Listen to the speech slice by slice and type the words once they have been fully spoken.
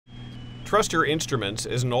Trust your instruments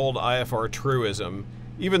is an old IFR truism,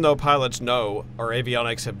 even though pilots know our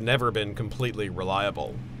avionics have never been completely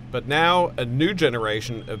reliable. But now, a new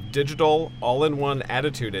generation of digital, all-in-one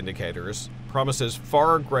attitude indicators promises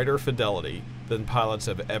far greater fidelity than pilots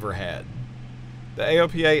have ever had. The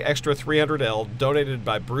AOPA Extra 300L, donated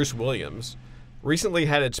by Bruce Williams, recently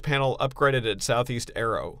had its panel upgraded at Southeast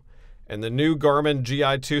Aero, and the new Garmin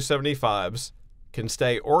GI 275s can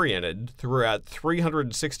stay oriented throughout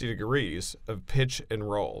 360 degrees of pitch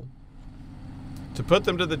and roll. To put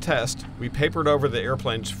them to the test, we papered over the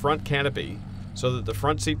airplane's front canopy so that the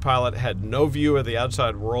front seat pilot had no view of the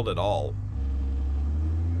outside world at all.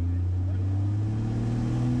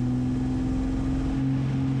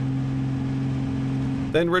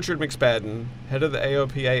 Then Richard McSpadden, head of the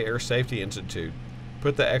AOPA Air Safety Institute,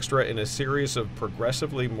 put the Extra in a series of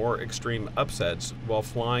progressively more extreme upsets while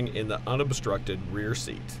flying in the unobstructed rear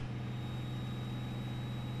seat.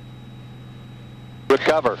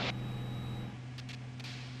 Recover.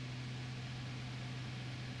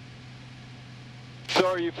 So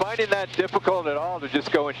are you finding that difficult at all to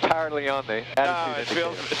just go entirely on the attitude? No,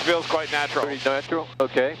 it feels quite natural. Pretty natural?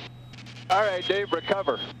 Okay. All right, Dave,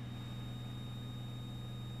 recover.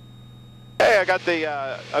 Hey, I've got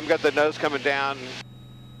the nose coming down.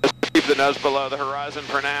 Just keep the nose below the horizon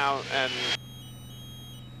for now and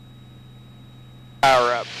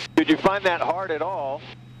power up. Did you find that hard at all?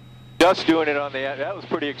 Just doing it on that was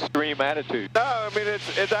pretty extreme attitude. No, I mean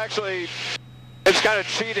it's actually kind of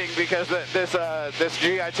cheating because this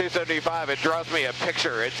GI 275, it draws me a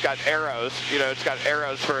picture. It's got arrows, it's got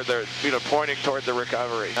arrows for the pointing toward the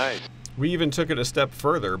recovery. Nice. We even took it a step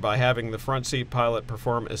further by having the front seat pilot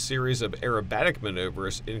perform a series of aerobatic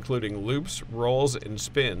maneuvers, including loops, rolls, and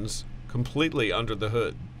spins, completely under the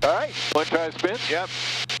hood. All right, want to try a spin? Yep.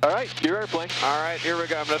 All right, your airplane. All right, here we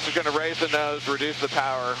go. I'm just going to raise the nose, reduce the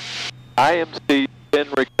power. IMC spin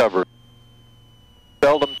recovery.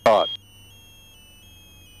 Seldom taught.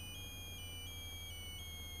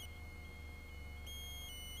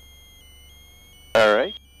 All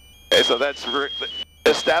right. Okay, so that's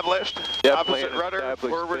established. Yep, Opposite rudder,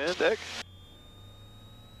 forward spin. stick.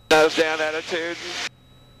 Nose down attitude.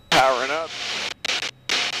 Powering up.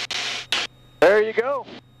 There you go.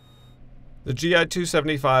 The GI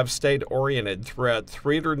 275 stayed oriented throughout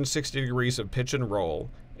 360 degrees of pitch and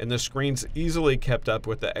roll, and the screens easily kept up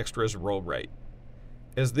with the Extra's roll rate.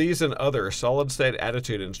 As these and other solid-state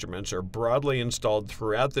attitude instruments are broadly installed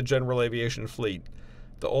throughout the general aviation fleet,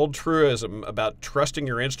 the old truism about trusting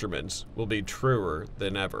your instruments will be truer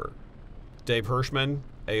than ever. Dave Hirschman,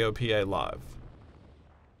 AOPA Live.